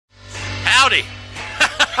howdy.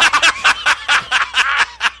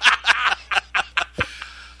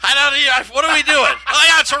 What are we doing? Oh,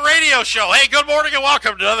 yeah, it's a radio show. Hey, good morning and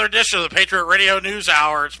welcome to another edition of the Patriot Radio News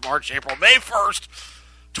Hour. It's March, April, May 1st,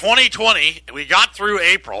 2020. We got through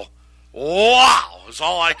April. Wow, is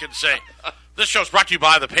all I can say. This show's brought to you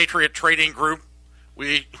by the Patriot Trading Group.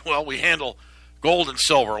 We handle gold and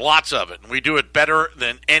silver, lots of it, and we do it better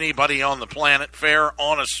than anybody on the planet. Fair,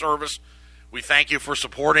 honest service. We thank you for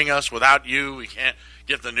supporting us. Without you, we can't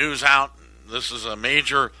get the news out. This is a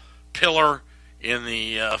major pillar in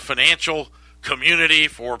the financial community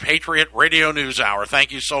for Patriot Radio News Hour.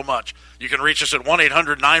 Thank you so much. You can reach us at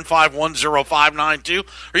 1-800-951-0592,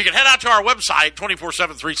 or you can head out to our website,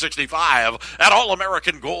 24/7, 365, at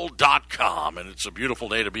allamericangold.com. And it's a beautiful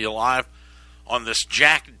day to be alive on this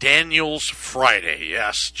Jack Daniels Friday.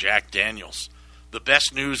 Yes, Jack Daniels. The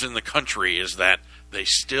best news in the country is that they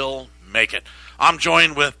still make it. I'm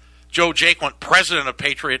joined with Joe Jaquint, president of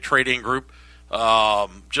Patriot Trading Group.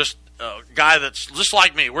 Just a guy that's just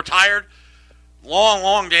like me. We're tired.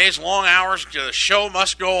 Long days, long hours. The show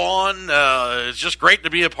must go on. It's just great to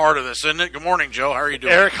be a part of this, isn't it? Good morning, Joe. How are you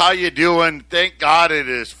doing? Eric, how you doing? Thank God it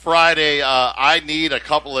is Friday. I need a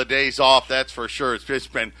couple of days off, that's for sure. It's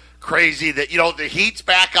just been crazy that, the heat's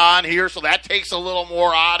back on here, so that takes a little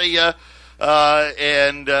more out of you.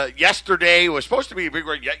 And yesterday was supposed to be a big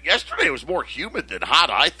rain. Yesterday was more humid than hot,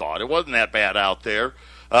 I thought. It wasn't that bad out there.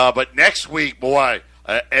 But next week, boy,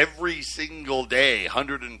 every single day,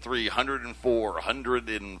 103, 104,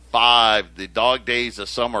 105, the dog days of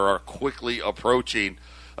summer are quickly approaching.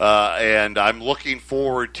 And I'm looking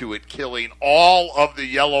forward to it killing all of the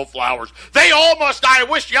yellow flowers. They all must die. I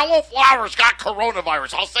wish yellow flowers got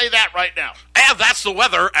coronavirus. I'll say that right now. And that's the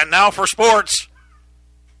weather. And now for sports.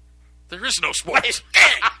 There is no sports.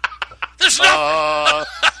 There's no.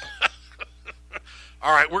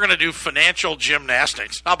 All right, we're going to do financial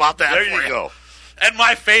gymnastics. How about that? There you go. And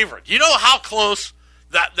my favorite. You know how close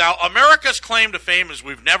that now America's claim to fame is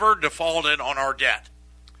we've never defaulted on our debt.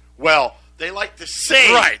 Well, they like to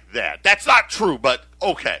say that. That's not true, but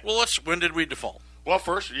okay. Well, when did we default? Well,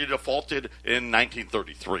 first, you defaulted in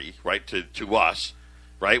 1933, right, to us,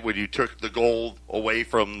 right, when you took the gold away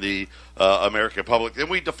from the American public. Then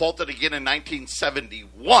we defaulted again in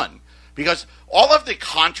 1971. Because all of the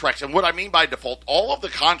contracts, and what I mean by default, all of the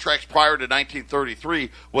contracts prior to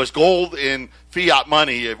 1933 was gold in fiat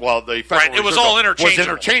money. Well, the Federal it was all interchangeable. Was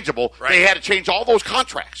interchangeable. Right. They had to change all those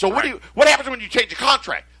contracts. So what happens when you change a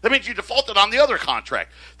contract? That means you defaulted on the other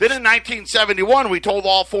contract. Then in 1971, we told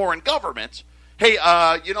all foreign governments, hey,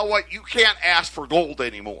 you know what? You can't ask for gold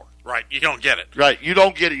anymore. Right. You don't get it. Right. You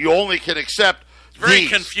don't get it. You only can accept very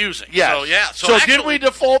confusing. Yes. So actually, did we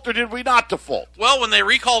default or did we not default? Well, when they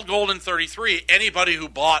recalled gold in 33, anybody who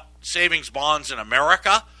bought savings bonds in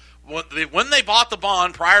America, when they bought the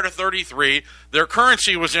bond prior to 33, their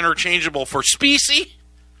currency was interchangeable for specie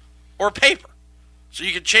or paper. So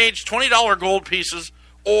you could change $20 gold pieces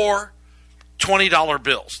or $20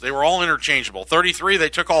 bills. They were all interchangeable. 33, they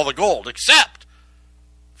took all the gold, except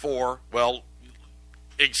for,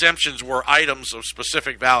 exemptions were items of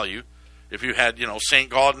specific value. If you had, St.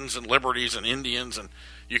 Gaudens and Liberties and Indians, and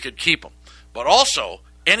you could keep them. But also,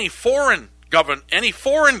 any foreign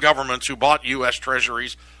governments who bought U.S.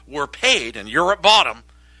 treasuries were paid, and Europe bought them,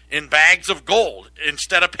 in bags of gold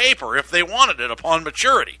instead of paper if they wanted it upon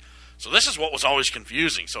maturity. So this is what was always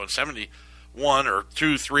confusing. So in 71 or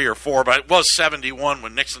 2, 3, or 4, but it was 71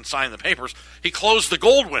 when Nixon signed the papers, he closed the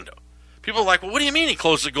gold window. People are like, well, what do you mean he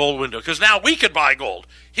closed the gold window? Because now we could buy gold.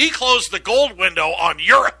 He closed the gold window on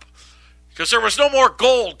Europe. Because there was no more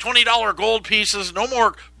gold, $20 gold pieces, no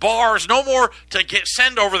more bars, no more to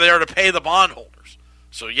send over there to pay the bondholders.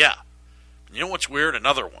 So, yeah. You know what's weird?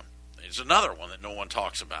 Another one. There's another one that no one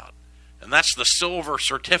talks about. And that's the silver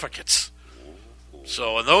certificates.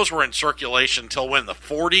 So, and those were in circulation till when? The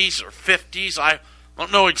 40s or 50s? I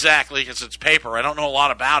don't know exactly because it's paper. I don't know a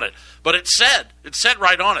lot about it. But it said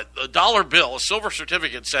right on it, a dollar bill, a silver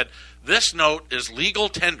certificate said, this note is legal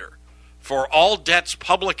tender for all debts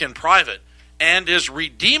public and private, and is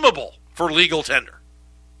redeemable for legal tender,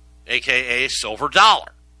 a.k.a. silver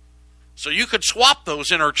dollar. So you could swap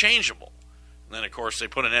those interchangeable. And then, of course, they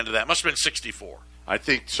put an end to that. Must have been 64. I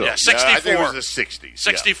think so. Yeah, 64. I think it was the 60s.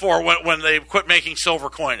 64 when they quit making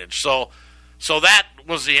silver coinage. So that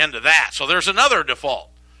was the end of that. So there's another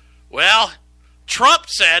default. Well, Trump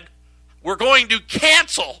said we're going to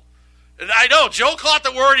cancel. And I know, Joe caught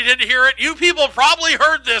the word. He didn't hear it. You people probably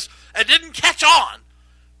heard this and didn't catch on.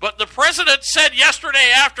 But the president said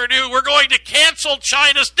yesterday afternoon, we're going to cancel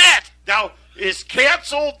China's debt. Now, is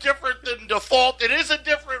cancel different than default? It is a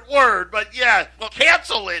different word, but yeah,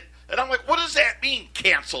 cancel it. And I'm like, what does that mean,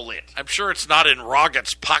 cancel it? I'm sure it's not in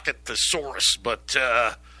Roggett's pocket thesaurus, but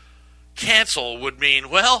cancel would mean,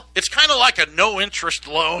 well, it's kind of like a no-interest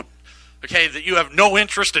loan, okay, that you have no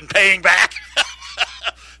interest in paying back.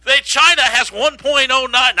 China has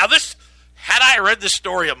 1.09. Now, this, had I read this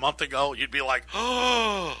story a month ago, you'd be like,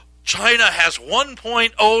 oh, China has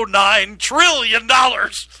 $1.09 trillion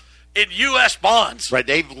in U.S. bonds. Right,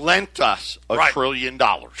 they've lent us $1 trillion.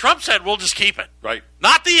 Trump said we'll just keep it. Right.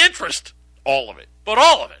 Not the interest. All of it. But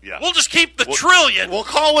all of it. Yeah. We'll just keep the trillion. We'll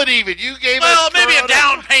call it even. You gave well, us maybe a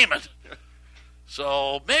down payment.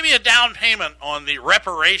 So maybe a down payment on the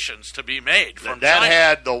reparations to be made from that China.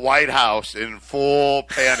 Had the White House in full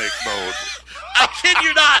panic mode. I kid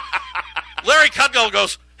you not. Larry Kudlow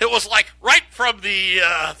goes, it was like right from the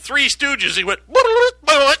Three Stooges. He went,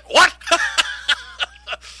 what?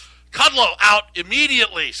 Kudlow out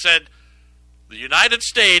immediately said, the United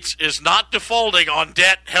States is not defaulting on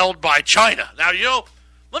debt held by China. Now,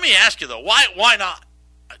 let me ask you, though, why not?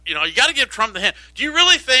 You got to give Trump the hint. Do you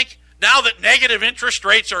really think now that negative interest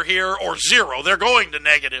rates are here, or zero, they're going to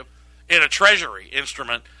negative in a Treasury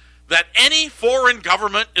instrument, that any foreign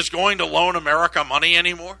government is going to loan America money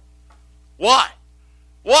anymore? Why?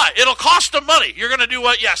 It'll cost them money. You're going to do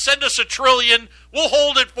what? Yeah, send us $1 trillion. We'll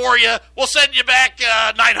hold it for you. We'll send you back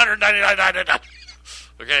 $999.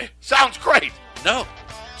 Okay? Sounds great. No.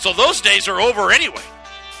 So those days are over anyway.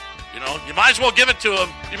 You might as well give it to them.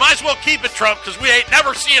 You might as well keep it, Trump, because we ain't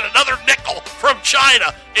never seeing another nickel from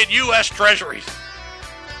China in U.S. treasuries.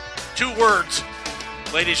 2 words,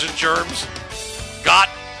 ladies and germs. Got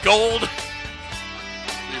gold.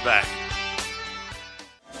 Be back.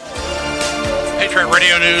 Patriot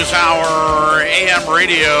Radio News Hour, AM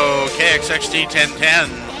Radio, KXXT 1010.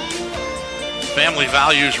 Family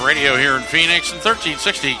Values Radio here in Phoenix, and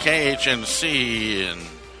 1360 KHNC in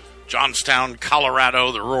Johnstown,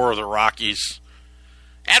 Colorado, the roar of the Rockies.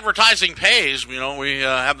 Advertising pays. We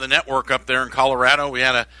have the network up there in Colorado. We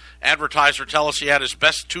had an advertiser tell us he had his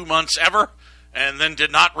best 2 months ever and then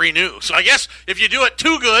did not renew. So I guess if you do it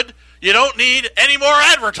too good, you don't need any more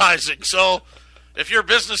advertising. So if your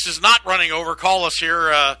business is not running over, call us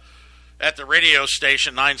here at the radio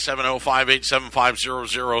station,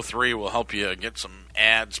 970-587-5003. We'll help you get some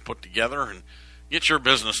ads put together and get your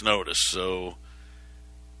business noticed.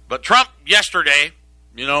 But Trump yesterday,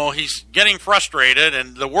 he's getting frustrated,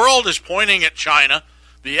 and the world is pointing at China.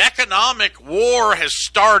 The economic war has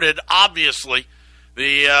started, obviously.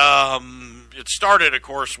 It started, of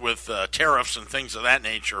course, with tariffs and things of that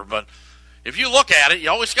nature. But if you look at it, you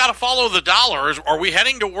always got to follow the dollar. Are we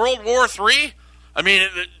heading to World War III? I mean,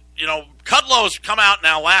 Kudlow's come out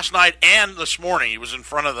now last night and this morning. He was in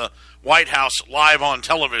front of the White House live on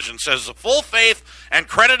television, says the full faith and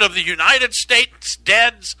credit of the United States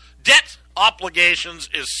debt obligations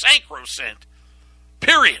is sacrosanct.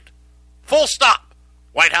 Period. Full stop.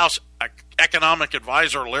 White House economic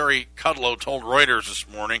advisor Larry Kudlow told Reuters this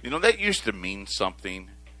morning. That used to mean something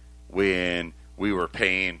when we were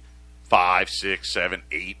paying 5, 6, 7,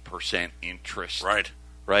 8% interest. Right.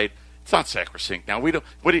 It's not sacrosanct now. We don't.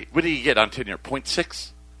 What do you get on 10-year?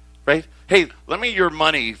 0.6, right? Hey, lend me your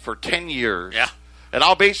money for 10 years. Yeah. And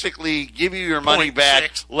I'll basically give you your money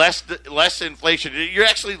back, less inflation. You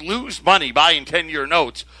actually lose money buying 10-year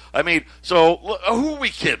notes. I mean, so who are we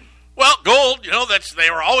kidding? Well, gold, they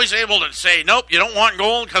were always able to say, nope, you don't want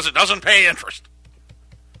gold because it doesn't pay interest.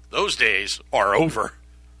 Those days are over.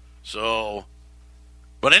 So,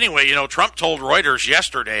 but anyway, Trump told Reuters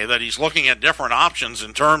yesterday that he's looking at different options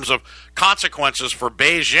in terms of consequences for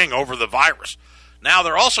Beijing over the virus. Now,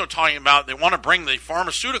 they're also talking about they want to bring the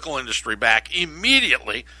pharmaceutical industry back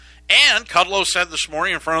immediately. And Kudlow said this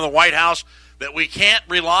morning in front of the White House that we can't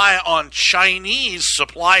rely on Chinese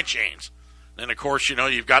supply chains. And, of course,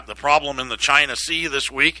 you've got the problem in the China Sea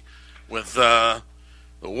this week with the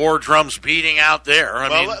war drums beating out there. I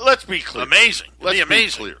mean, let's be clear. Amazing. Let's be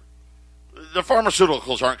amazing. Clear. The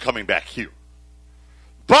pharmaceuticals aren't coming back here.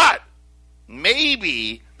 But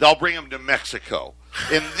maybe they'll bring them to Mexico.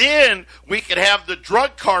 And then we could have the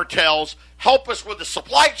drug cartels help us with the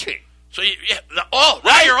supply chain. So now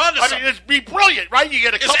you're on to something. I mean, it'd be brilliant, right? You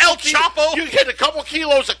get El Chapo? You get a couple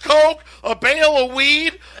kilos of coke, a bale of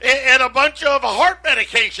weed, and a bunch of heart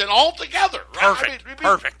medication all together. Right? Perfect.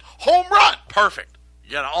 Perfect. Home run. Perfect.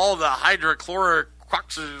 You got all the hydrochloroquine.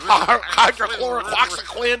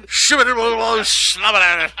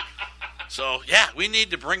 So, yeah, we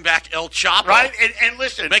need to bring back El Chapo. Right? And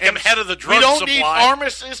listen. Make him head of the drug supply. supply. We don't need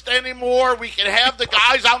pharmacists anymore. We can have the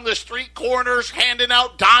guys on the street corners handing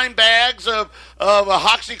out dime bags of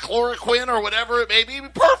hydroxychloroquine or whatever it may be.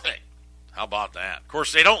 Perfect. How about that? Of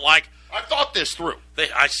course, they don't like I thought this through.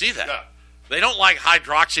 I see that. Yeah. They don't like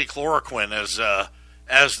hydroxychloroquine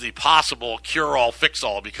as the possible cure-all,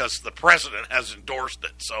 fix-all because the president has endorsed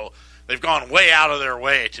it. So they've gone way out of their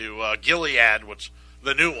way to Gilead, which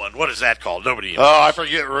the new one. What is that called? Nobody even knows. Oh, I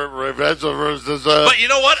forget. But you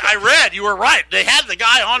know what? I read. You were right. They had the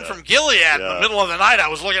guy on from Gilead in the middle of the night. I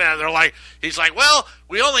was looking at it. They're like, he's like, well,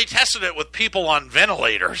 we only tested it with people on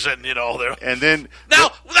ventilators, and and then now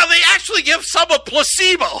they actually give some a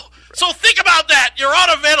placebo. So think about that. You're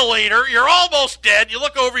on a ventilator. You're almost dead. You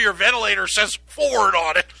look over your ventilator, says Ford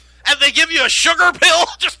on it, and they give you a sugar pill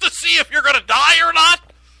just to see if you're going to die or not.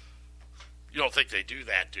 You don't think they do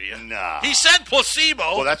that, do you? No. He said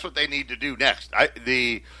placebo. Well, that's what they need to do next.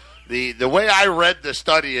 The way I read the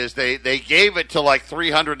study is they gave it to like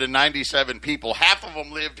 397 people. Half of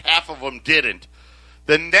them lived, half of them didn't.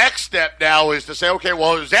 The next step now is to say, okay,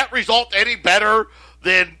 well, does that result any better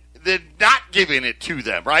than not giving it to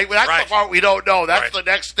them, right? Well, that's the part we don't know. That's the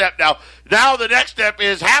next step now. Now the next step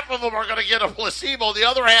is half of them are going to get a placebo, the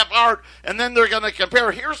other half aren't, and then they're going to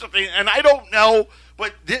compare. Here's the thing, and I don't know,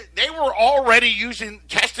 but they were already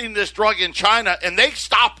testing this drug in China, and they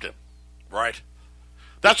stopped it. Right.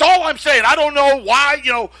 That's all I'm saying. I don't know why,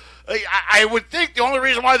 I would think the only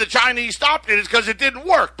reason why the Chinese stopped it is because it didn't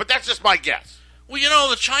work, but that's just my guess. Well,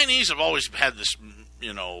 the Chinese have always had this,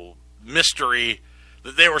 mystery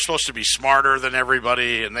that they were supposed to be smarter than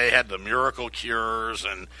everybody, and they had the miracle cures,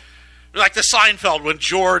 and like the Seinfeld when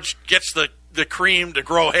George gets the cream to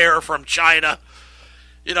grow hair from China.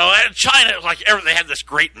 And China, they had this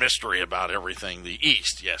great mystery about everything. The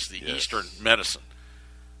East, yes, Eastern medicine.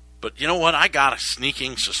 But you know what? I got a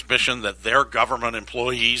sneaking suspicion that their government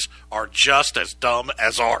employees are just as dumb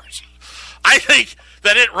as ours. I think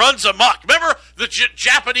that it runs amok. Remember, the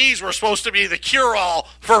Japanese were supposed to be the cure-all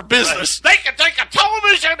for business. Right. They can take a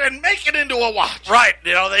television and make it into a watch. Right.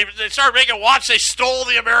 They started making a watch. They stole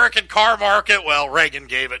the American car market. Well, Reagan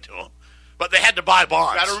gave it to them. But they had to buy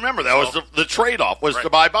bonds. Got to remember, that was the trade-off, was to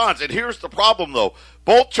buy bonds. And here's the problem, though.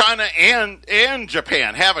 Both China and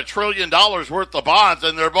Japan have $1 trillion worth of bonds,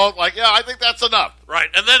 and they're both like, yeah, I think that's enough. Right.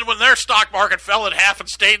 And then when their stock market fell in half and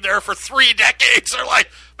stayed there for 3 decades, they're like,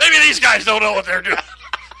 maybe these guys don't know what they're doing.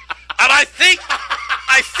 And I think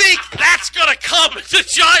that's going to come to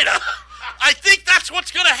China. I think that's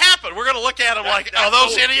what's going to happen. We're going to look at them like, are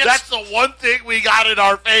those idiots? That's the one thing we got in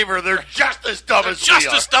our favor. They're just as dumb as we are.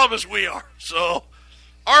 Just as dumb as we are. So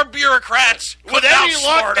our bureaucrats, with any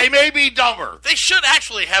luck, they may be dumber. They should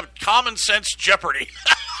actually have common sense Jeopardy.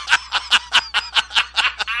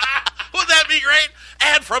 Wouldn't that be great?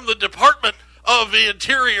 And from the Department of the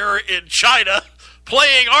Interior in China,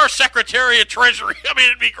 playing our Secretary of Treasury. I mean,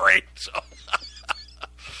 it'd be great. So.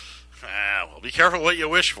 Well, be careful what you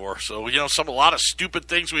wish for. So, a lot of stupid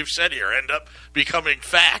things we've said here end up becoming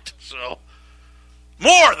fact. So,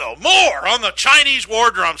 more on the Chinese war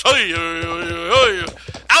drums.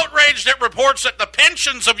 Outraged at reports that the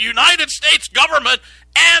pensions of United States government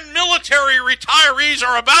and military retirees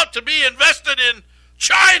are about to be invested in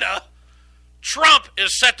China. Trump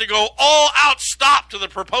is set to go all-out stop to the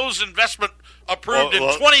proposed investment approved in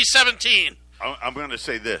 2017. I'm going to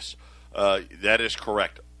say this. That is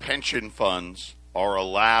correct. Pension funds are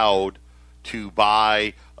allowed to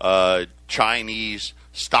buy Chinese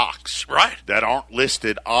stocks that aren't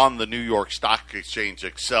listed on the New York Stock Exchange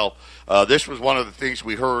itself. This was one of the things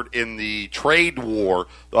we heard in the trade war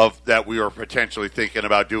that we were potentially thinking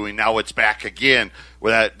about doing. Now it's back again,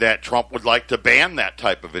 that Trump would like to ban that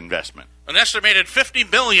type of investment. An estimated $50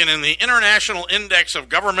 billion in the International Index of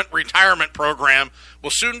Government Retirement Program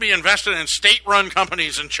will soon be invested in state-run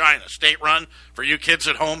companies in China. State-run, for you kids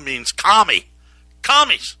at home, means commie.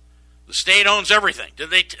 Commies. The state owns everything. I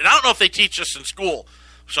don't know if they teach this in school.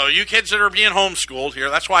 So you kids that are being homeschooled here,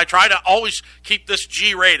 that's why I try to always keep this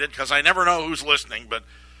G-rated, because I never know who's listening. But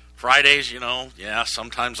Fridays,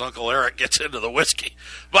 sometimes Uncle Eric gets into the whiskey.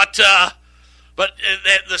 But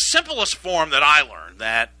the simplest form that I learned,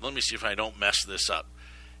 let me see if I don't mess this up.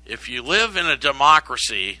 If you live in a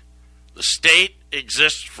democracy, the state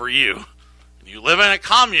exists for you. And you live in a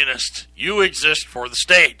communist, you exist for the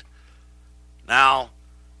state. Now,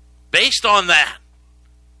 based on that,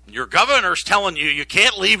 your governor's telling you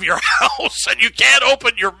can't leave your house and you can't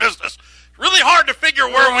open your business. It's really hard to figure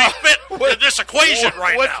where we fit in this equation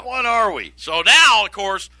right now. Which one are we? So now, of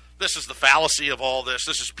course, this is the fallacy of all this.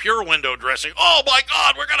 This is pure window dressing. Oh, my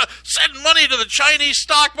God, we're going to send money to the Chinese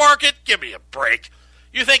stock market? Give me a break.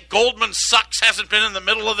 You think Goldman Sachs hasn't been in the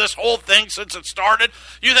middle of this whole thing since it started?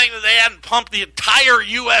 You think that they hadn't pumped the entire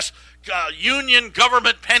U.S. union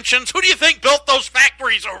government pensions. Who do you think built those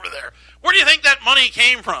factories over there? Where do you think that money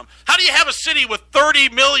came from? How do you have a city with 30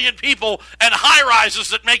 million people and high-rises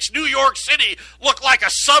that makes New York City look like a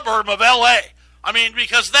suburb of L.A.? I mean,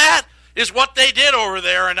 because that is what they did over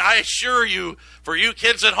there, and I assure you, for you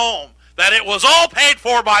kids at home, that it was all paid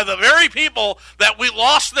for by the very people that we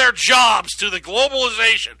lost their jobs to the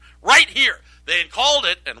globalization right here. They called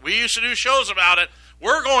it, and we used to do shows about it,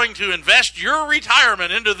 we're going to invest your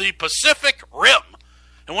retirement into the Pacific Rim.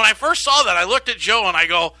 And when I first saw that, I looked at Joe and I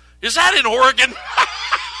go, is that in Oregon?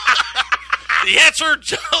 The answer,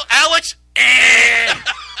 Alex,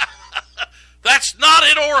 that's not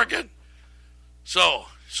in Oregon. So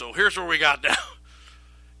here's where we got now.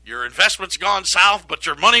 Your investment's gone south, but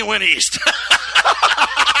your money went east.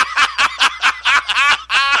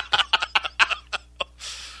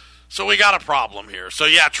 So we got a problem here. So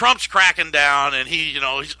yeah, Trump's cracking down, and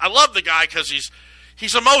I love the guy because he's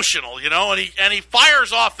emotional, and he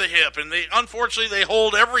fires off the hip, and unfortunately they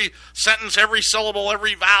hold every sentence, every syllable,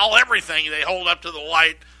 every vowel, everything they hold up to the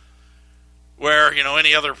light. Where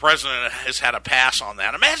any other president has had a pass on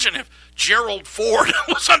that. Imagine if Gerald Ford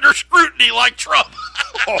was under scrutiny like Trump.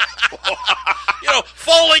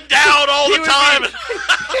 Falling down all the time.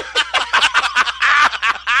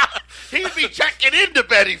 He would be checking into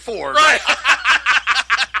Betty Ford. Right.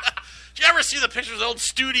 Did you ever see the pictures of the old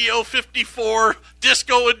Studio 54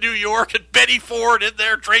 disco in New York and Betty Ford in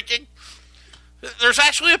there drinking? There's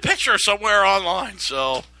actually a picture somewhere online,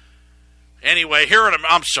 so... Anyway,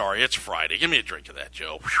 I'm sorry, it's Friday. Give me a drink of that,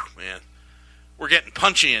 Joe. Whew, man, we're getting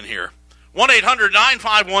punchy in here.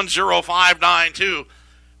 1-800-951-0592.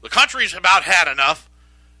 The country's about had enough.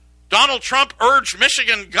 Donald Trump urged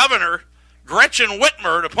Michigan Governor Gretchen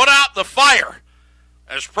Whitmer to put out the fire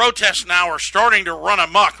as protests now are starting to run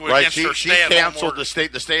amok against her stay-at-home order. She canceled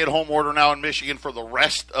the stay-at-home order now in Michigan for the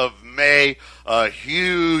rest of May.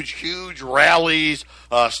 Huge rallies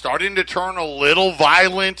starting to turn a little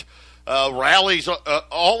violent. Rallies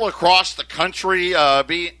all across the country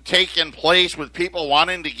taking place with people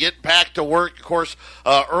wanting to get back to work. Of course,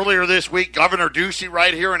 earlier this week, Governor Ducey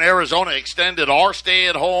right here in Arizona extended our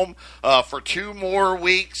stay-at-home for 2 more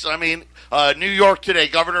weeks. I mean, New York today,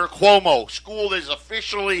 Governor Cuomo, school is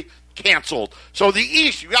officially canceled. So the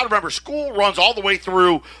East, you got to remember, school runs all the way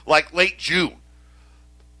through like late June.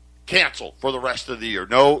 Canceled for the rest of the year.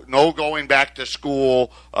 No going back to school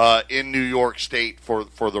in New York State for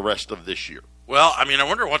the rest of this year. Well, I mean, I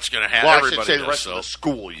wonder what's going to happen. Well, I should say the rest of the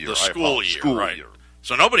school year. The school year.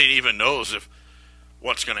 So nobody even knows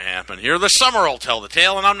what's going to happen here. The summer will tell the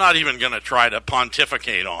tale, and I'm not even going to try to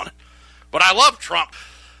pontificate on it. But I love Trump.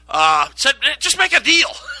 Said, just make a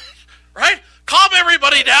deal, right? Calm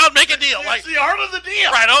everybody down, make a deal. It's the art of the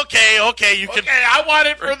deal. Right, okay. I want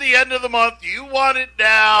it for the end of the month. You want it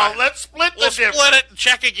now. Right. Let's split the difference. Split it and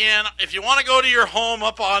check again. If you want to go to your home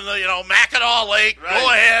up on the Mackinac Lake, right. Go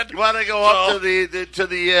ahead. You want to go up to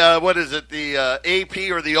the what is it, the AP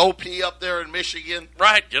or the OP up there in Michigan?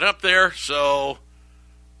 Right, get up there. So,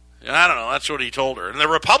 I don't know. That's what he told her. And the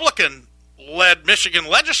Republican-led Michigan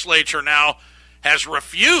legislature now has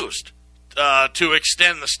refused to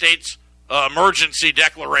extend the state's emergency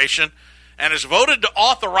declaration and has voted to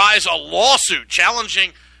authorize a lawsuit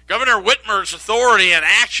challenging Governor Whitmer's authority and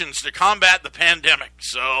actions to combat the pandemic.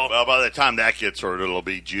 So, well, by the time that gets heard, it'll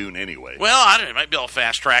be June anyway. Well, I don't know. Might be able to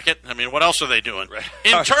fast track it. I mean, what else are they doing? Right.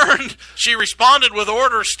 In turn, she responded with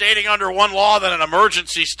orders stating under one law that an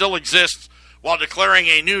emergency still exists while declaring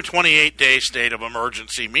a new 28-day state of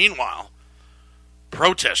emergency. Meanwhile,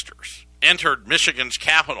 protesters entered Michigan's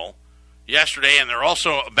capital yesterday, and they're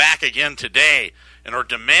also back again today and are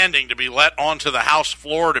demanding to be let onto the House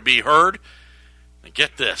floor to be heard. And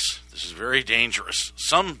get this is very dangerous.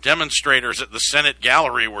 Some demonstrators at the Senate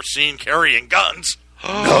gallery were seen carrying guns.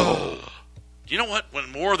 No. Do you know what?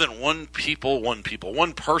 When more than one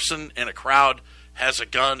person in a crowd has a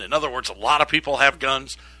gun, in other words, a lot of people have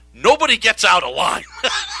guns, nobody gets out of line.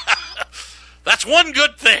 That's one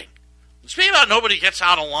good thing. Speaking about nobody gets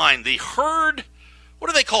out of line, the herd... What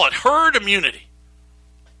do they call it? Herd immunity.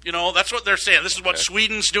 That's what they're saying. This is what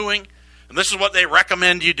Sweden's doing, and this is what they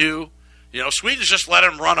recommend you do. Sweden's just let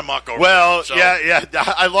them run amok over there. Well, yeah.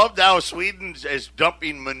 I love how Sweden is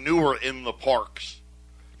dumping manure in the parks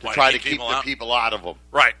to try to keep the people out of them.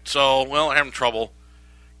 Right. So, they're having trouble.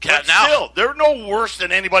 But still, they're no worse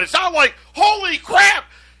than anybody. It's not like, holy crap,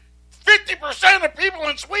 50% of people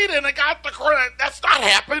in Sweden have got the corona. That's not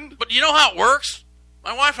happened. But you know how it works?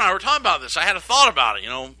 My wife and I were talking about this. I had a thought about it,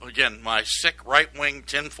 again, my sick right-wing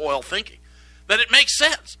tinfoil thinking, that it makes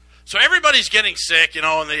sense. So everybody's getting sick, and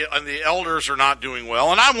the elders are not doing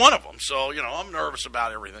well, and I'm one of them. So, I'm nervous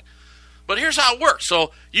about everything. But here's how it works.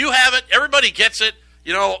 So you have it, everybody gets it.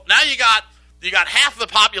 Now you got half the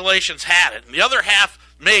population's had it, and the other half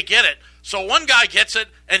may get it. So one guy gets it,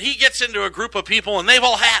 and he gets into a group of people, and they've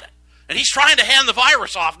all had it. And he's trying to hand the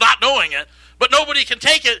virus off, not knowing it, but nobody can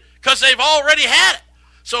take it because they've already had it.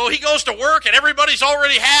 So he goes to work, and everybody's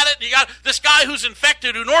already had it. And you got this guy who's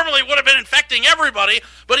infected who normally would have been infecting everybody,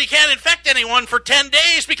 but he can't infect anyone for 10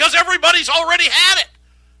 days because everybody's already had it.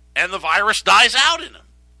 And the virus dies out in him.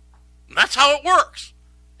 And that's how it works.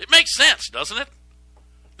 It makes sense, doesn't it?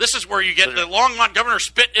 This is where you get the Longmont governor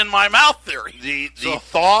spit in my mouth theory. The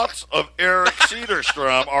thoughts of Eric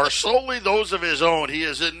Cedarstrom are solely those of his own. He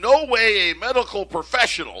is in no way a medical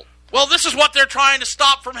professional. Well, this is what they're trying to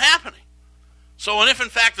stop from happening. So, and if in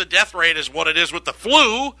fact the death rate is what it is with the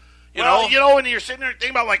flu, when you're sitting there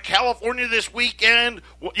thinking about like California this weekend,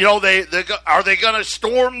 are they going to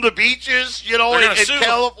storm the beaches? In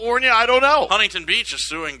California, I don't know. Huntington Beach is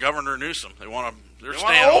suing Governor Newsom. They're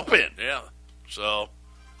staying open. Yeah. So,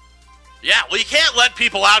 yeah. Well, you can't let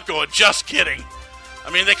people out going, just kidding.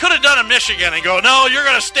 I mean, they could have done in Michigan and go, no, you're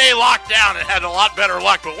going to stay locked down, and had a lot better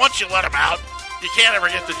luck. But once you let them out, you can't ever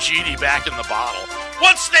get the GD back in the bottle.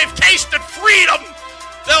 Once they've tasted freedom,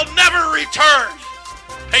 they'll never return.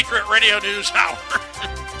 Patriot Radio News Hour.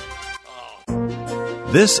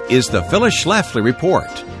 This is the Phyllis Schlafly Report,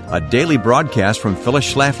 a daily broadcast from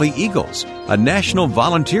Phyllis Schlafly Eagles, a national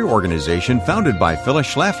volunteer organization founded by Phyllis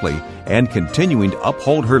Schlafly and continuing to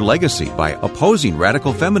uphold her legacy by opposing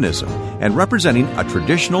radical feminism and representing a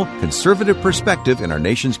traditional conservative perspective in our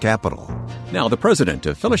nation's capital. Now, the president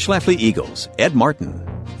of Phyllis Schlafly Eagles, Ed Martin.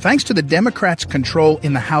 Thanks to the Democrats' control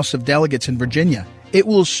in the House of Delegates in Virginia, it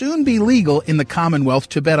will soon be legal in the Commonwealth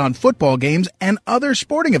to bet on football games and other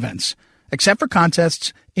sporting events, except for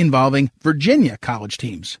contests involving Virginia college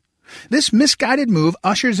teams. This misguided move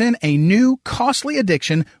ushers in a new, costly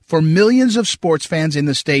addiction for millions of sports fans in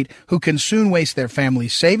the state who can soon waste their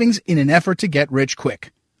family's savings in an effort to get rich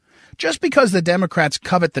quick. Just because the Democrats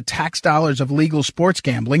covet the tax dollars of legal sports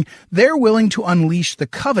gambling, they're willing to unleash the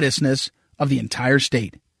covetousness of the entire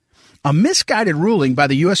state. A misguided ruling by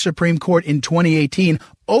the U.S. Supreme Court in 2018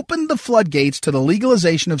 opened the floodgates to the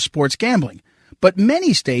legalization of sports gambling, but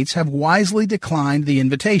many states have wisely declined the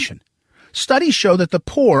invitation. Studies show that the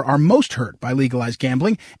poor are most hurt by legalized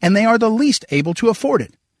gambling, and they are the least able to afford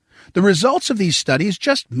it. The results of these studies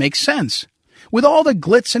just make sense. With all the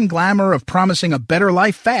glitz and glamour of promising a better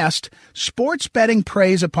life fast, sports betting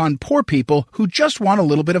preys upon poor people who just want a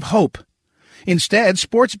little bit of hope. Instead,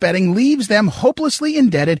 sports betting leaves them hopelessly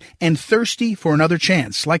indebted and thirsty for another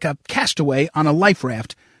chance, like a castaway on a life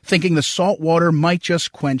raft, thinking the salt water might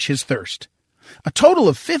just quench his thirst. A total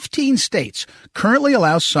of 15 states currently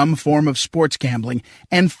allow some form of sports gambling,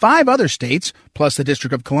 and 5 other states, plus the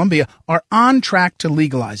District of Columbia, are on track to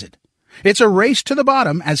legalize it. It's a race to the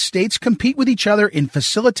bottom as states compete with each other in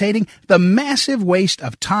facilitating the massive waste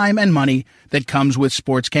of time and money that comes with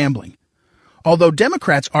sports gambling. Although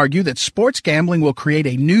Democrats argue that sports gambling will create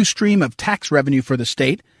a new stream of tax revenue for the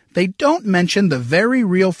state, they don't mention the very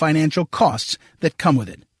real financial costs that come with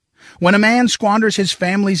it. When a man squanders his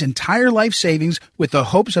family's entire life savings with the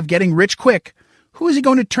hopes of getting rich quick, who is he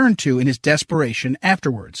going to turn to in his desperation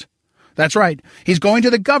afterwards? That's right, he's going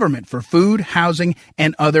to the government for food, housing,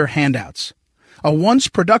 and other handouts. A once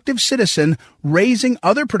productive citizen raising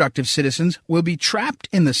other productive citizens will be trapped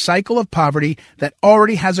in the cycle of poverty that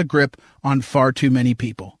already has a grip on far too many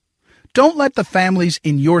people. Don't let the families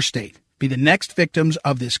in your state be the next victims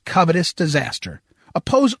of this covetous disaster.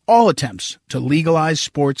 Oppose all attempts to legalize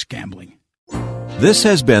sports gambling. This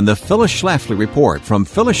has been the Phyllis Schlafly Report from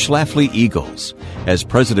Phyllis Schlafly Eagles. As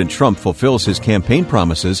President Trump fulfills his campaign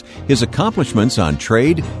promises, his accomplishments on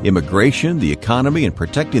trade, immigration, the economy, and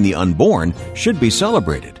protecting the unborn should be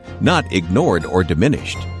celebrated, not ignored or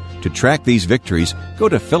diminished. To track these victories, go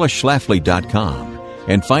to phyllisschlafly.com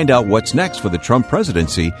and find out what's next for the Trump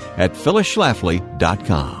presidency at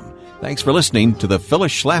phyllisschlafly.com. Thanks for listening to the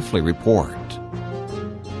Phyllis Schlafly Report.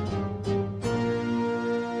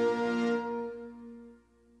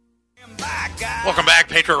 Welcome back,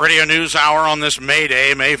 Patriot Radio News Hour on this May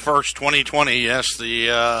Day, May 1st, 2020. Yes,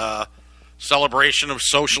 the celebration of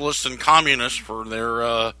socialists and communists for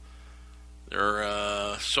their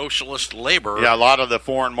socialist labor. Yeah, a lot of the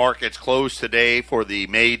foreign markets closed today for the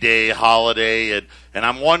May Day holiday, and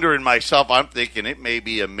I'm wondering myself, I'm thinking it may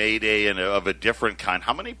be a May Day of a different kind.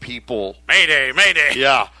 How many people... May Day.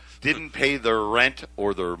 Yeah, didn't pay their rent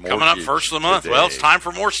or their mortgage coming up first of the month. Today. Well, it's time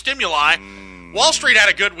for more stimuli. Wall Street had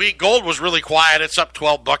a good week. Gold was really quiet. It's up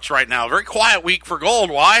 $12 right now. Very quiet week for gold.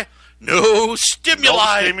 Why? No stimuli.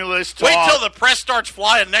 No stimulus Wait talk. till the press starts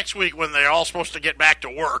flying next week when they're all supposed to get back to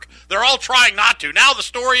work. They're all trying not to. Now the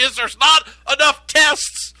story is there's not enough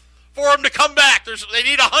tests for them to come back. They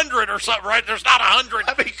need 100 or something, right? There's not 100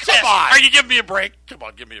 I mean, tests. come on. Are you giving me a break? Come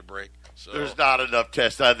on, give me a break. So. There's not enough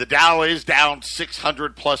tests. The Dow is down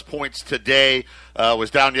 600-plus points today. Was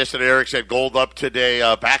down yesterday. Eric said gold up today,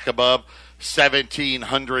 back above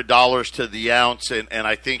 $1,700 to the ounce. And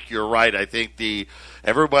I think you're right. I think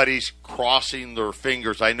everybody's crossing their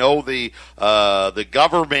fingers. I know the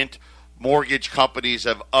government mortgage companies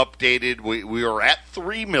have updated. We are at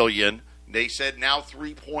 3 million. They said now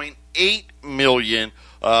 3.8 million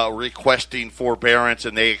requesting forbearance,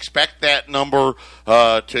 and they expect that number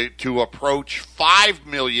to approach 5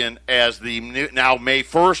 million as now May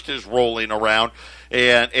 1st is rolling around.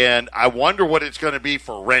 And I wonder what it's going to be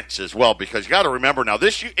for rents as well, because you got to remember now,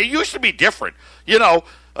 it used to be different.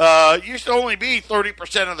 It used to only be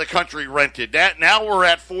 30% of the country rented. Now we're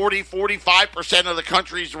at 45% of the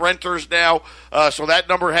country's renters now. So that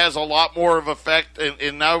number has a lot more of effect.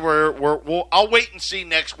 And now I'll wait and see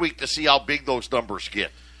next week to see how big those numbers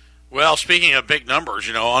get. Well, speaking of big numbers,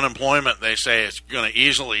 unemployment, they say it's going to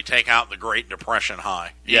easily take out the Great Depression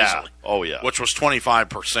high. Yeah. Easily. Oh, yeah. Which was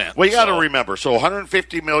 25%. Well, you got to remember, so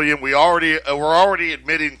 150 million, we're already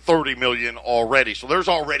admitting 30 million already. So there's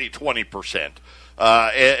already 20%.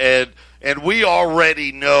 And we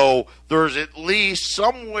already know there's at least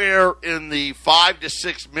somewhere in the 5 to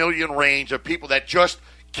 6 million range of people that just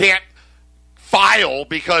can't file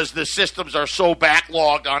because the systems are so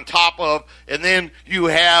backlogged on top of, and then you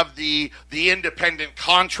have the independent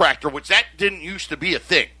contractor, which that didn't used to be a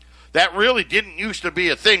thing. That really didn't used to be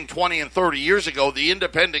a thing 20 and 30 years ago, the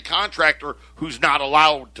independent contractor who's not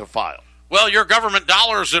allowed to file. Well, your government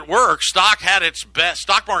dollars at work. Stock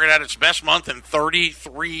market had its best month in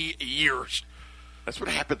 33 years. That's what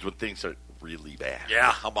happens when things are really bad.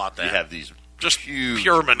 Yeah, how about that? You have these just huge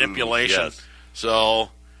pure manipulation. moves, yes.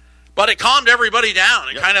 So, but it calmed everybody down.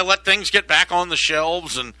 It kind of let things get back on the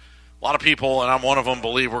shelves, and a lot of people, and I'm one of them,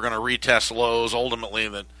 believe we're going to retest lows. Ultimately,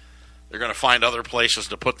 that they're going to find other places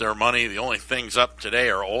to put their money. The only things up today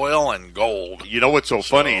are oil and gold. You know what's so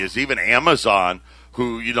funny is even Amazon,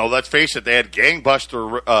 who, let's face it, they had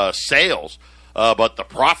gangbuster sales, but the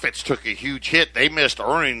profits took a huge hit. They missed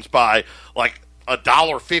earnings by like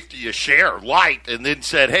 $1.50 a share light, and then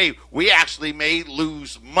said, hey, we actually may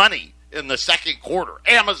lose money in the second quarter.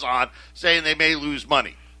 Amazon saying they may lose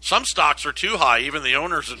money. Some stocks are too high. Even the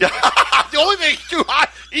owners. The only thing too high,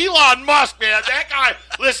 Elon Musk, man. That guy,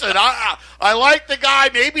 listen, I like the guy.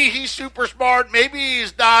 Maybe he's super smart. Maybe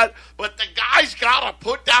he's not. But the guy's got to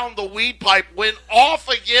put down the weed pipe. Went off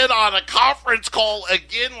again on a conference call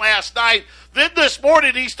again last night. Then this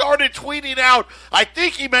morning he started tweeting out, I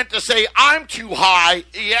think he meant to say, I'm too high.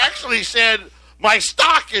 He actually said, my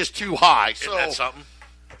stock is too high. Isn't that something?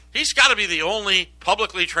 He's got to be the only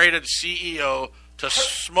publicly traded CEO to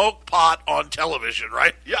smoke pot on television,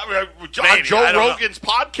 right? Yeah, on Joe Rogan's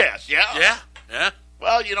podcast, Yeah.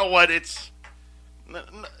 Well, you know what?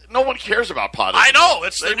 No one cares about pot I anymore. know.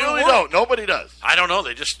 It's they the new really world. don't. Nobody does. I don't know.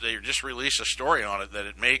 They just released a story on it that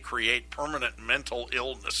it may create permanent mental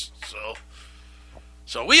illness.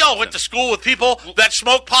 So we all went to school with people that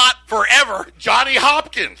smoke pot forever. Johnny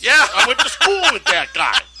Hopkins. Yeah. I went to school with that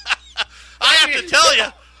guy. I have to tell you,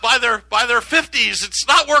 by their 50s, it's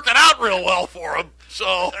not working out real well for them.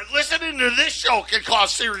 So listening to this show can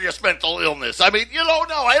cause serious mental illness. I mean, you don't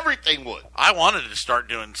know. Everything would. I wanted to start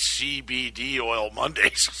doing CBD oil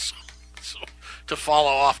Mondays so to follow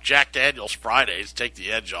off Jack Daniels Fridays, take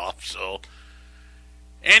the edge off. So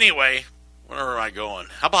anyway, where am I going?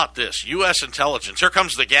 How about this? U.S. intelligence. Here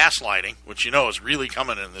comes the gaslighting, which is really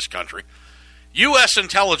coming in this country. U.S.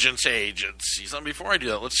 intelligence agencies. Before I do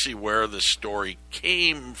that, let's see where this story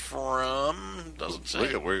came from. Doesn't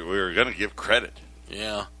say. We're going to give credit.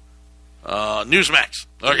 Yeah. Newsmax.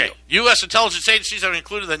 Okay. U.S. intelligence agencies have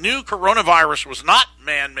concluded the new coronavirus was not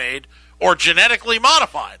man-made or genetically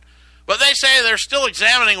modified. But they say they're still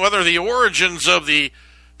examining whether the origins of the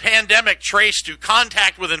pandemic trace to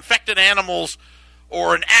contact with infected animals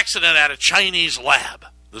or an accident at a Chinese lab.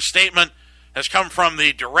 The statement has come from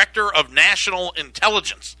the Director of National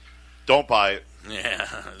Intelligence. Don't buy it. Yeah.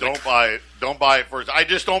 Don't buy it. Don't buy it first. I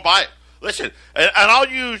just don't buy it. Listen, and I'll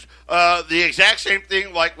use the exact same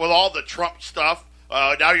thing like with all the Trump stuff.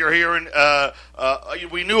 Now you're hearing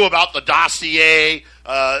we knew about the dossier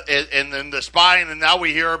and then the spying, and now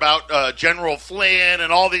we hear about General Flynn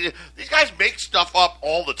and all these guys make stuff up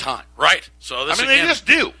all the time. Right. So this they just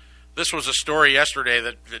do. this was a story yesterday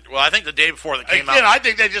well, I think the day before that came out. Again, I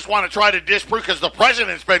think they just want to try to disprove because the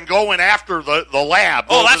president's been going after the lab.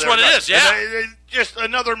 Oh, that's what it is, yeah. Just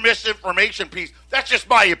another misinformation piece. That's just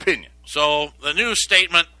my opinion. So the new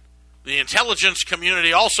statement, the intelligence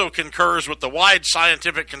community also concurs with the wide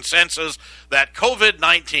scientific consensus that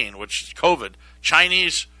COVID-19, which is COVID,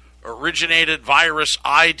 Chinese-originated virus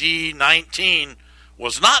ID-19,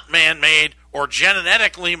 was not man-made or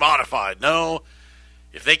genetically modified. No,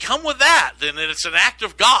 if they come with that, then it's an act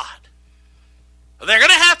of God. They're going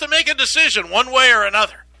to have to make a decision one way or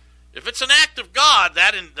another. If it's an act of God,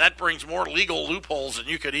 that brings more legal loopholes than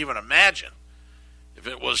you could even imagine. If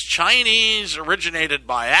it was Chinese originated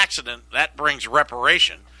by accident, that brings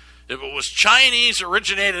reparation. If it was Chinese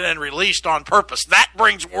originated and released on purpose, that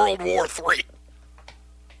brings World War III.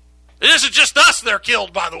 It isn't just us they're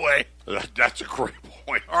killed, by the way. That's a great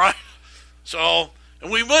point. All right. So,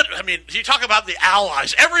 and you talk about the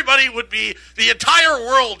allies. Everybody would be, the entire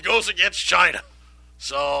world goes against China.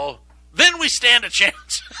 So, then we stand a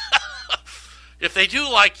chance. If they do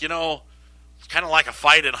it's kind of like a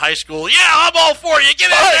fight in high school. Yeah, I'm all for you. Get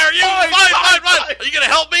in there. You fight. Are you going to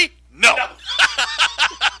help me? No.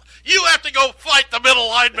 You have to go fight the middle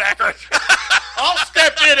linebacker. I'll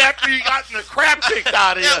step in after you gotten the crap kicked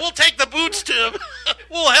out of you. Yeah, we'll take the boots, Tim.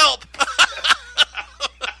 We'll help.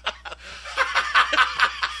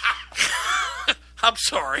 I'm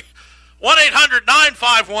sorry.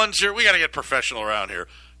 1-800-951-0. We got to get professional around here.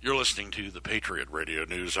 You're listening to the Patriot Radio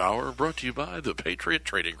News Hour, brought to you by the Patriot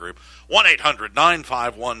Trading Group.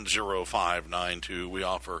 1-800-951-0592. We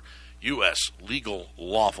offer U.S. legal,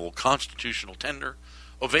 lawful, constitutional tender,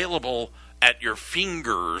 available at your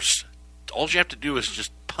fingers. All you have to do is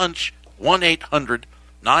just punch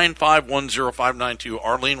 1-800-951-0592.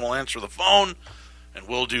 Arlene will answer the phone, and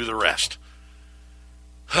we'll do the rest.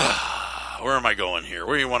 Where am I going here?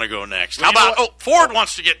 Where do you want to go next? How about, Ford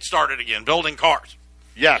wants to get started again, building cars.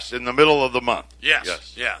 Yes, in the middle of the month.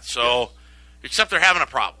 Yes. Yeah. So, except they're having a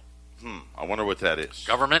problem. I wonder what that is.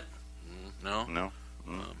 Government? No.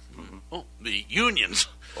 Mm-hmm. The unions.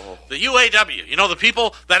 The UAW. The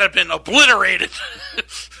people that have been obliterated,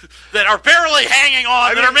 that are barely hanging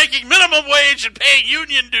on, that are making minimum wage and paying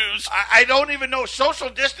union dues. I don't even know. Social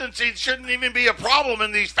distancing shouldn't even be a problem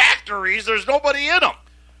in these factories. There's nobody in them.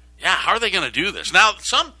 Yeah, how are they going to do this? Now,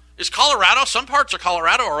 some parts of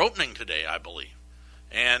Colorado are opening today, I believe.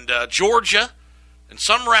 And Georgia, and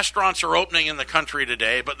some restaurants are opening in the country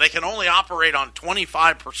today, but they can only operate on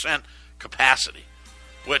 25% capacity,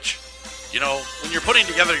 which, when you're putting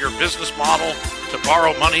together your business model to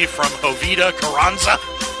borrow money from Jovita Carranza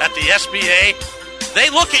at the SBA,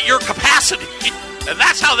 they look at your capacity, and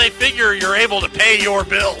that's how they figure you're able to pay your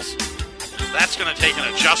bills. That's going to take an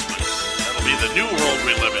adjustment. That'll be the new world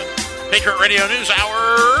we live in. Patriot Radio News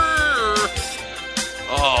Hour.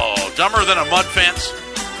 Oh, dumber than a mud fence.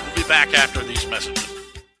 We'll be back after these messages.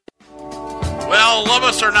 Well, love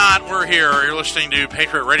us or not, we're here. You're listening to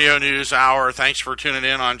Patriot Radio News Hour. Thanks for tuning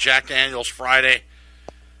in on Jack Daniels Friday.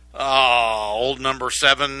 Old number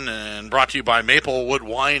 7, and brought to you by Maplewood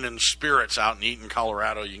Wine and Spirits out in Eaton,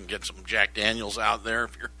 Colorado. You can get some Jack Daniels out there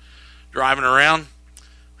if you're driving around.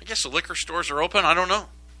 I guess the liquor stores are open. I don't know.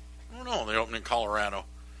 They open in Colorado.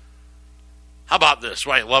 How about this?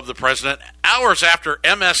 Why, love the president. Hours after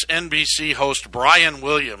MSNBC host Brian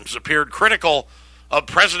Williams appeared critical of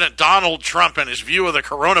President Donald Trump and his view of the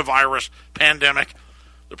coronavirus pandemic,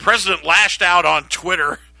 the president lashed out on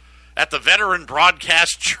Twitter at the veteran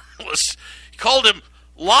broadcast journalist. He called him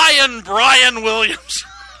Lion Brian Williams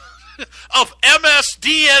of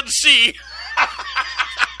MSDNC.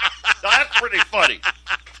 That's pretty funny.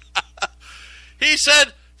 He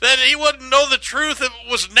said that he wouldn't know the truth if it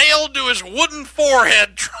was nailed to his wooden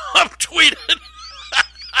forehead, Trump tweeted.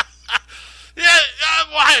 Yeah,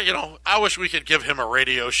 I wish we could give him a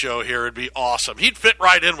radio show here. It'd be awesome. He'd fit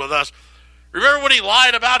right in with us. Remember when he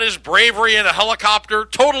lied about his bravery in a helicopter?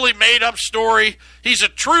 Totally made-up story. He's a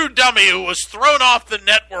true dummy who was thrown off the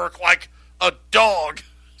network like a dog.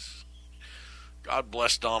 God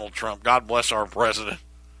bless Donald Trump. God bless our president.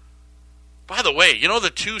 By the way,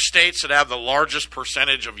 the 2 states that have the largest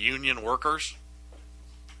percentage of union workers?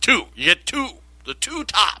 2. You get 2. The 2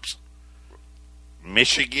 tops.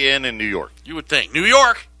 Michigan and New York. You would think. New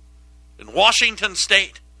York and Washington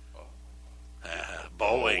State.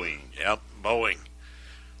 Boeing. Yep, Boeing.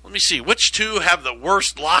 Let me see. Which 2 have the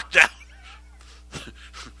worst lockdown?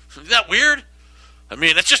 Isn't that weird? I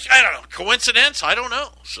mean, it's just, I don't know, coincidence? I don't know.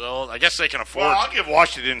 So I guess they can afford. Well, I'll give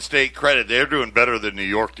Washington State credit. They're doing better than New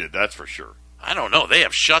York did, that's for sure. I don't know. They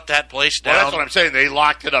have shut that place down. Well, that's what I'm saying. They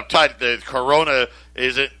locked it up tight. The corona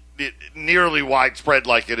isn't, nearly widespread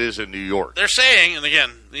like it is in New York. They're saying, and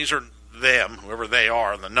again, these are them, whoever they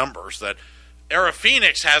are, the numbers, that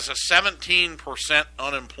Phoenix has a 17%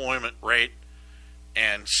 unemployment rate.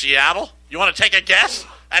 And Seattle, you want to take a guess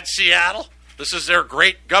at Seattle? This is their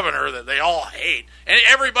great governor that they all hate. And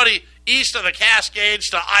everybody east of the Cascades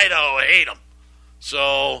to Idaho hate him.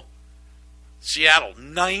 So, Seattle,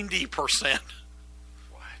 90%.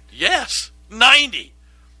 What? Yes, 90.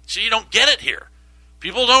 So you don't get it here.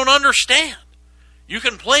 People don't understand. You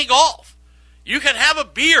can play golf. You can have a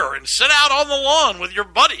beer and sit out on the lawn with your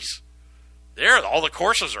buddies. There, all the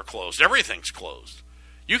courses are closed. Everything's closed.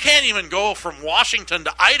 You can't even go from Washington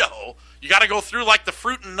to Idaho. You got to go through like the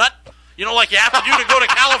fruit and nut, like you have to do to go to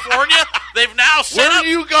California. They've now set Where up are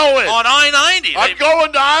you going? on I-90. I'm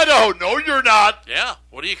going to Idaho. No, you're not. Yeah.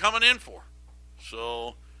 What are you coming in for?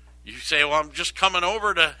 So you say, well, I'm just coming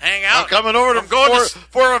over to hang out. I'm coming over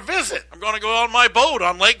for a visit. I'm going to go on my boat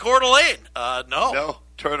on Lake Coeur d'Alene. No. No,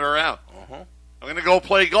 turn around. I'm going to go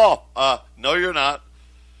play golf. No, you're not.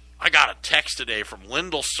 I got a text today from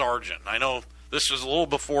Lyndall Sargent. I know this was a little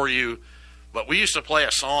before you, but we used to play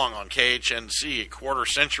a song on KHNC a quarter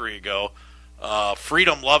century ago,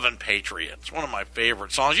 Freedom, Love, and Patriot. It's one of my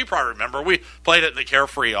favorite songs. You probably remember. We played it in the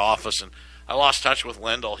Carefree office, and I lost touch with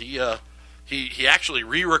Lyndall. He actually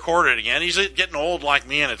re-recorded it again. He's getting old like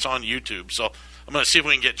me, and it's on YouTube. So I'm going to see if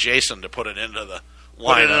we can get Jason to put it into the lineup.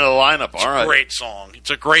 Put it in the lineup. It's all right. a great song.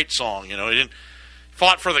 It's a great song. He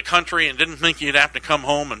fought for the country and didn't think you'd have to come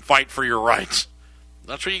home and fight for your rights.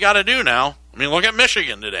 That's what you got to do now. I mean, look at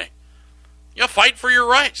Michigan today. You fight for your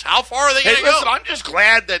rights. How far are they going to go? Listen, I'm just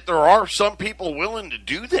glad that there are some people willing to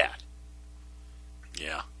do that.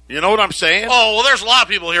 Yeah. You know what I'm saying? Oh, well, there's a lot of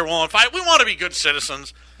people here willing to fight. We want to be good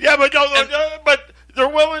citizens. Yeah, but but they're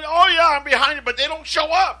willing. Oh, yeah, I'm behind you, but they don't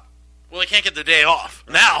show up. Well, they can't get the day off.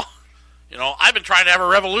 Now, I've been trying to have a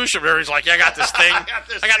revolution where he's like, I got this thing. I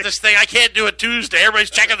got this thing. I can't do it Tuesday. Everybody's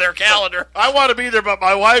checking their calendar. I want to be there, but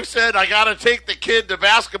my wife said I got to take the kid to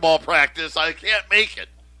basketball practice. I can't make it.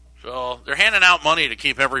 So they're handing out money to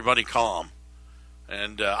keep everybody calm.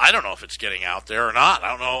 And I don't know if it's getting out there or not. I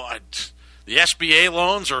don't know. The SBA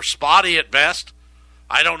loans are spotty at best.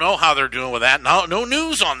 I don't know how they're doing with that. No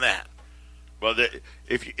news on that. Well,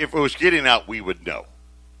 if it was getting out, we would know.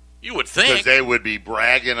 You would think. Because they would be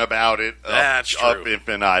bragging about it up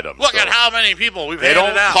infinitum. Look at how many people we've handed out.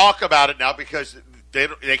 They don't talk about it now because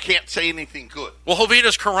they can't say anything good. Well,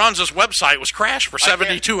 Jovita Carranza's website was crashed for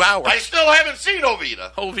 72 hours. I still haven't seen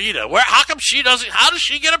Jovita. How come she doesn't? How does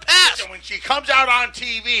she get a pass? Listen, when she comes out on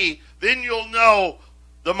TV, then you'll know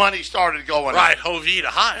the money started going right, out. Jovita.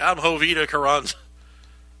 Hi, I'm Jovita Carranza.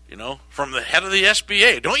 From the head of the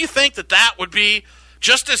SBA. Don't you think that would be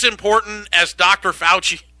just as important as Dr.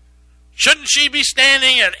 Fauci? Shouldn't she be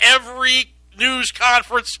standing at every news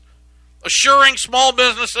conference assuring small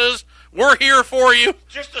businesses, we're here for you?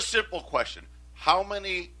 Just a simple question. How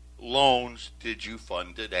many loans did you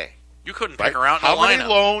fund today? You couldn't pick her out in the lineup. How many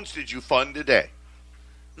loans did you fund today?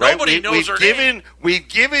 Nobody knows her name.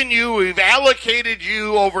 We've allocated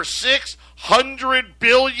you over $600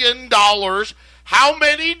 billion. How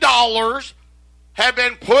many dollars have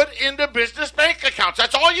been put into business bank accounts?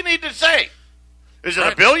 That's all you need to say. Is it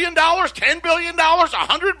 $1 billion, $10 billion,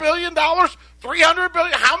 $100 billion, $300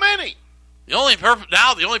 billion? How many? The only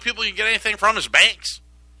people you can get anything from is banks.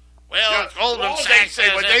 Well, Goldman Sachs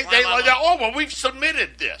says we've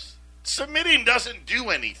submitted this. Submitting doesn't do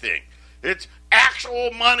anything. It's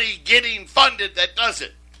actual money getting funded that does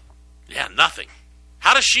it. Yeah, nothing.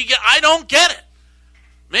 How does she get? I don't get it.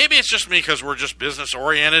 Maybe it's just me because we're just business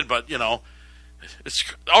oriented, but it's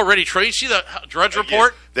already trade. You see the Drudge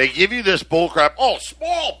Report? They give you this bullcrap. Oh,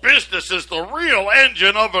 small business is the real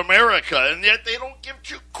engine of America, and yet they don't give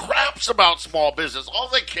two craps about small business. All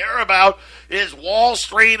they care about is Wall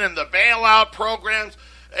Street and the bailout programs.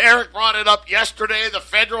 Eric brought it up yesterday. The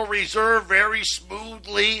Federal Reserve very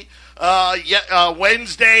smoothly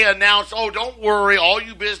Wednesday announced, don't worry, all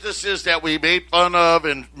you businesses that we made fun of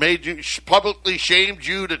and made you publicly shamed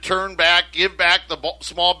you to give back the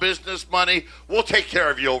small business money, we'll take care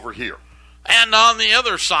of you over here. And on the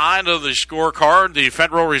other side of the scorecard, the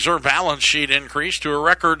Federal Reserve balance sheet increased to a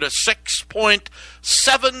record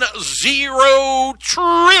 $6.70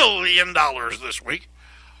 trillion this week.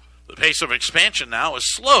 The pace of expansion now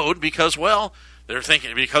is slowed because, they're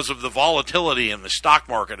thinking because of the volatility in the stock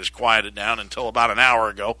market has quieted down until about an hour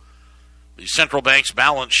ago. The central bank's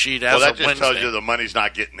balance sheet as of Wednesday. That just tells you the money's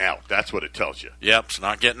not getting out. That's what it tells you. Yep, it's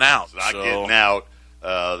not getting out. It's not getting out.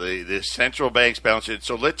 The central bank's balance sheet.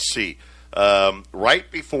 So let's see. Right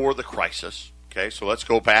before the crisis, Okay, so let's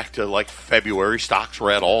go back to like February. Stocks were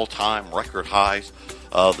at all-time record highs.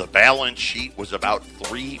 The balance sheet was about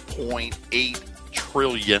 $3.8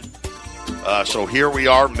 trillion. So here we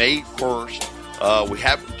are, May 1st. We've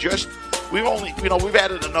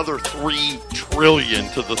added another $3 trillion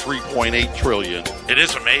to the $3.8 trillion. It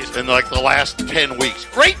is amazing. In like the last 10 weeks.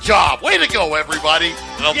 Great job. Way to go, everybody.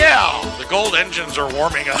 Well, yeah. The gold engines are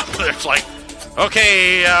warming up. It's like,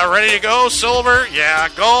 okay, ready to go? Silver? Yeah.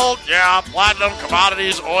 Gold? Yeah. Platinum,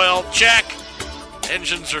 commodities, oil? Check.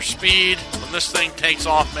 Engines are speed. When this thing takes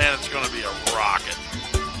off, man, it's going to be a rocket.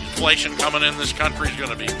 Inflation coming in this country is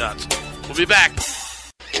going to be nuts. We'll be back.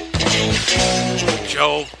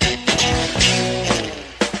 Joe,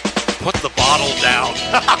 put the bottle down.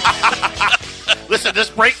 Listen, this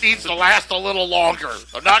break needs to last a little longer.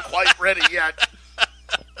 I'm not quite ready yet.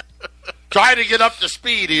 Trying to get up to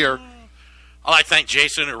speed here. I'd like to thank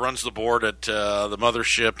Jason, who runs the board at the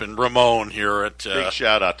Mothership, and Ramon here at... Big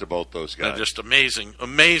shout out to both those guys. Just amazing,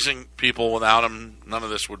 amazing people. Without them, none of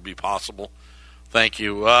this would be possible. Thank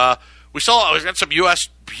you. We got some U.S.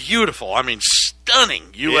 beautiful, stunning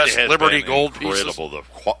U.S. Liberty gold pieces. Incredible,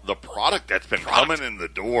 the product that's been coming in the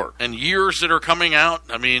door. And years that are coming out.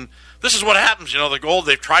 This is what happens. The gold,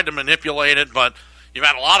 they've tried to manipulate it, but you've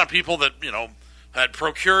had a lot of people that, had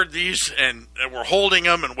procured these and were holding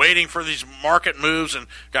them and waiting for these market moves and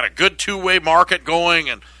got a good two-way market going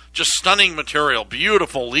and just stunning material.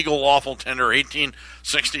 Beautiful, legal, lawful tender,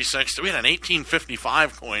 1866. We had an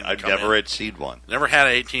 1855 coin. I've never had seen one. Never had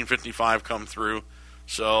an 1855 come through.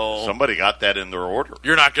 So somebody got that in their order.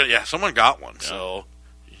 You're not going to, yeah, someone got one. Yeah. So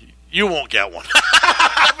you won't get one.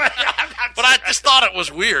 But I just thought it was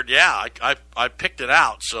weird. Yeah, I picked it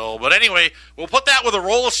out. So, but anyway, we'll put that with a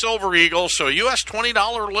roll of Silver Eagles. So U.S.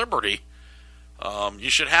 $20 Liberty. You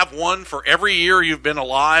should have one for every year you've been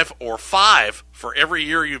alive, or 5 for every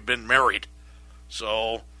year you've been married.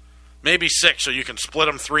 So maybe 6, so you can split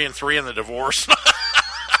them 3 and 3 in the divorce.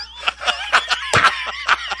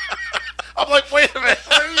 I'm like, wait a minute.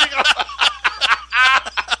 Where are you going?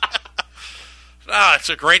 No, it's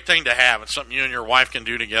a great thing to have. It's something you and your wife can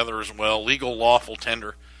do together as well. Legal, lawful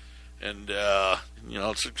tender. And,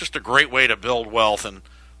 it's just a great way to build wealth. And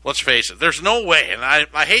let's face it, there's no way, and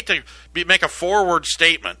I hate to make a forward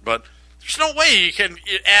statement, but there's no way you can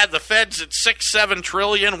add the Fed's at 6-7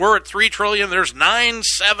 trillion. We're at 3 trillion. There's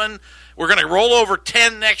 9-7. We're going to roll over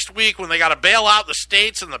 10 next week when they got to bail out the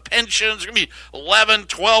states and the pensions. It's going to be 11,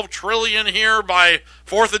 12 trillion here by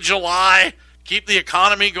 4th of July. Keep the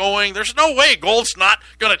economy going. There's no way gold's not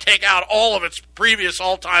going to take out all of its previous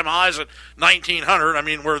all-time highs at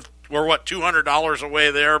 1,900. We're what, $200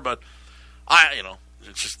 away there, but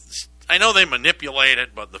it's just, I know they manipulate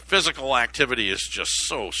it, but the physical activity is just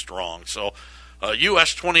so strong. So,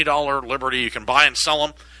 U.S. $20 Liberty, you can buy and sell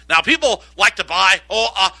them. Now, people like to buy.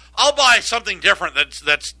 I'll buy something different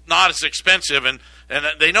that's not as expensive, and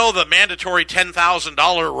they know the mandatory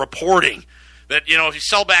 $10,000 reporting. That, if you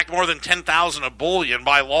sell back more than 10,000 of bullion,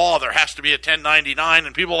 by law, there has to be a 1099,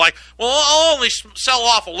 and people are like, well, I'll only sell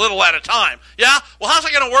off a little at a time. Yeah? Well, how's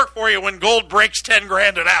it going to work for you when gold breaks 10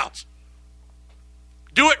 grand an ounce?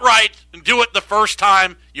 Do it right and do it the first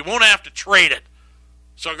time. You won't have to trade it.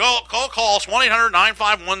 So call us,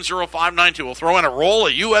 1-800-951-0592. We'll throw in a roll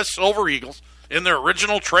of U.S. Silver Eagles in their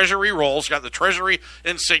original Treasury rolls. Got the Treasury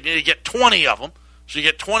insignia. You get 20 of them. So you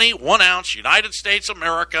get 20 1-ounce United States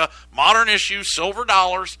America modern issue silver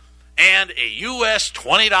dollars and a U.S.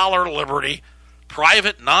 $20 Liberty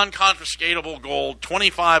private non-confiscatable gold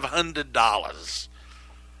 $2,500.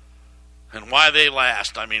 And why they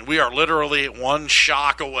last. We are literally one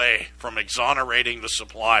shock away from exonerating the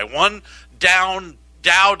supply. One Dow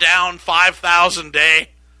down 5,000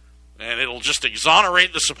 day, and it'll just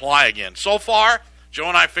exonerate the supply again. So far, Joe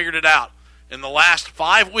and I figured it out. In the last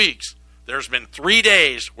 5 weeks, there's been 3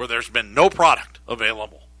 days where there's been no product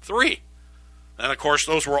available. 3. And, of course,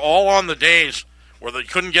 those were all on the days where they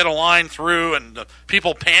couldn't get a line through and the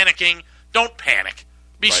people panicking. Don't panic.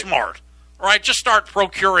 Be smart. All right, just start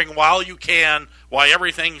procuring while you can, while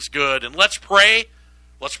everything's good. And let's pray.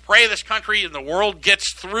 Let's pray this country and the world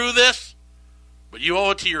gets through this. But you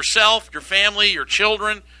owe it to yourself, your family, your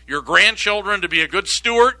children, your grandchildren to be a good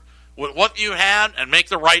steward with what you had and make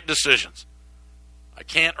the right decisions. I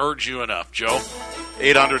can't urge you enough, Joe.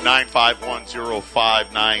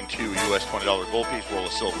 800-951-0592, U.S. $20 gold piece, roll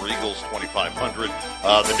of Silver Eagles, 2,500.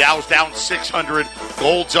 The Dow's down 600,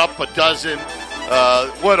 gold's up a dozen.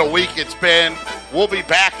 What a week it's been. We'll be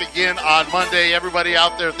back again on Monday. Everybody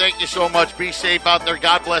out there, thank you so much. Be safe out there.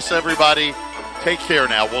 God bless everybody. Take care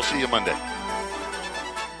now. We'll see you Monday.